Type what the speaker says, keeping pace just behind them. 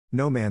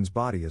No man's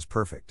body is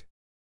perfect.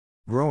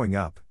 Growing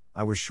up,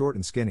 I was short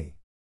and skinny.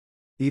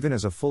 Even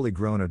as a fully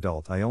grown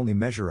adult, I only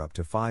measure up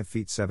to 5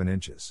 feet 7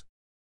 inches.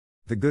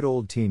 The good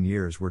old teen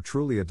years were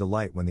truly a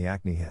delight when the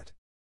acne hit.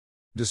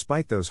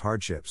 Despite those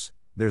hardships,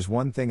 there's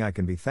one thing I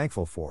can be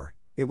thankful for: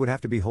 it would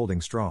have to be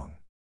holding strong.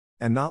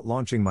 And not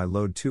launching my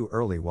load too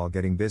early while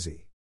getting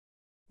busy.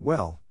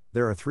 Well,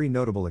 there are 3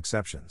 notable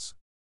exceptions.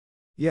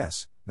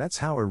 Yes, that's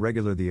how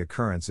irregular the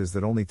occurrence is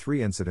that only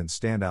 3 incidents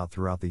stand out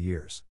throughout the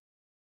years.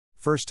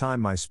 First time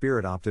my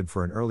spirit opted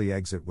for an early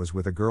exit was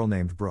with a girl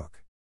named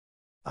Brooke.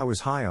 I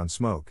was high on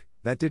smoke,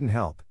 that didn't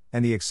help,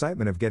 and the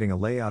excitement of getting a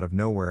lay out of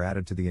nowhere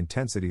added to the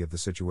intensity of the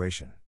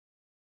situation.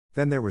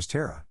 Then there was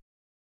Tara.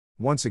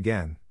 Once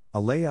again,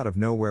 a lay out of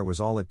nowhere was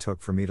all it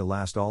took for me to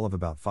last all of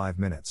about 5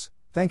 minutes.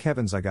 Thank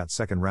heavens I got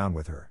second round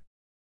with her.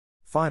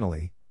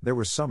 Finally, there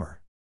was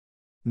Summer.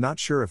 Not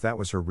sure if that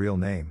was her real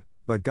name,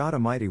 but God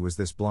Almighty, was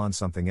this blonde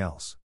something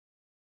else.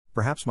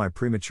 Perhaps my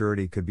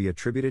prematurity could be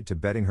attributed to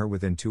betting her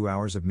within 2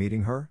 hours of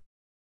meeting her?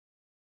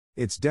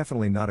 It's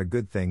definitely not a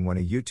good thing when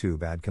a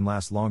YouTube ad can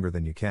last longer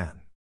than you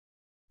can.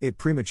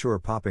 Premature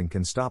popping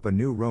can stop a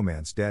new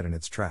romance dead in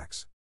its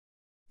tracks.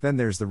 Then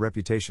there's the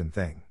reputation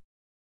thing.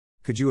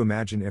 Could you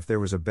imagine if there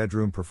was a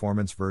bedroom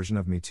performance version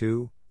of Me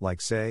Too,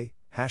 like say,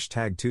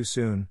 #too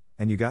soon,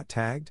 and you got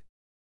tagged?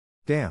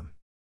 Damn.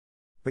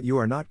 But you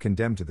are not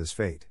condemned to this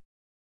fate.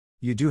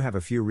 You do have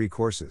a few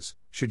recourses,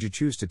 should you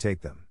choose to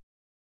take them.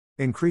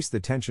 Increase the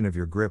tension of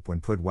your grip when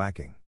pud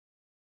whacking.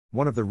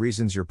 One of the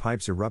reasons your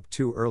pipes erupt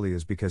too early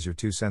is because you're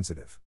too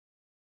sensitive.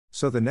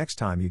 So the next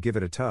time you give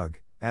it a tug,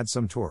 add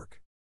some torque.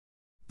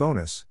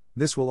 Bonus,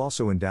 this will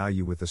also endow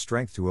you with the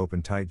strength to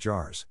open tight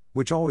jars,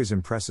 which always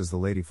impresses the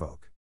ladyfolk.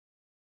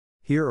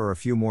 Here are a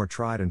few more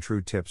tried and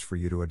true tips for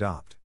you to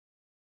adopt.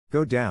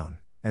 Go down,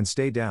 and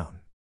stay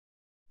down.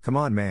 Come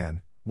on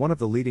man, one of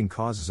the leading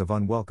causes of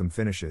unwelcome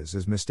finishes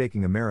is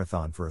mistaking a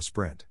marathon for a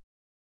sprint.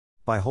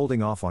 By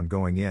holding off on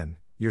going in,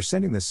 you're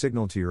sending the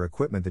signal to your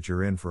equipment that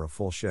you're in for a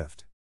full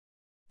shift.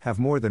 Have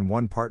more than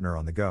one partner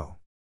on the go.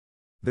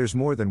 There's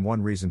more than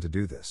one reason to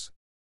do this.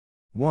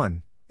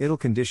 1. It'll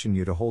condition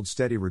you to hold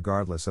steady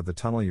regardless of the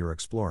tunnel you're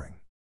exploring.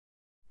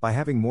 By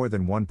having more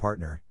than one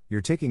partner,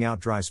 you're taking out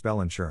dry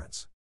spell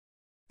insurance.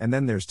 And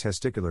then there's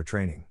testicular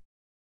training.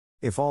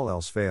 If all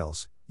else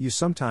fails, you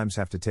sometimes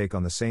have to take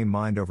on the same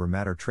mind over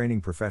matter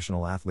training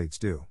professional athletes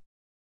do.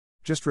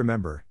 Just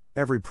remember,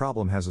 every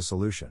problem has a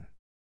solution.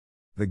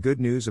 The good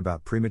news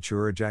about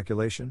premature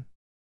ejaculation?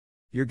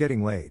 You're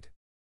getting laid.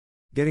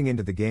 Getting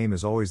into the game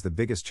is always the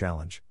biggest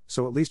challenge,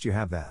 so at least you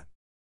have that.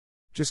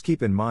 Just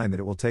keep in mind that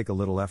it will take a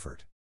little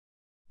effort.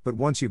 But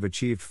once you've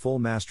achieved full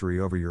mastery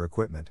over your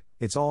equipment,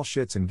 it's all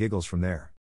shits and giggles from there.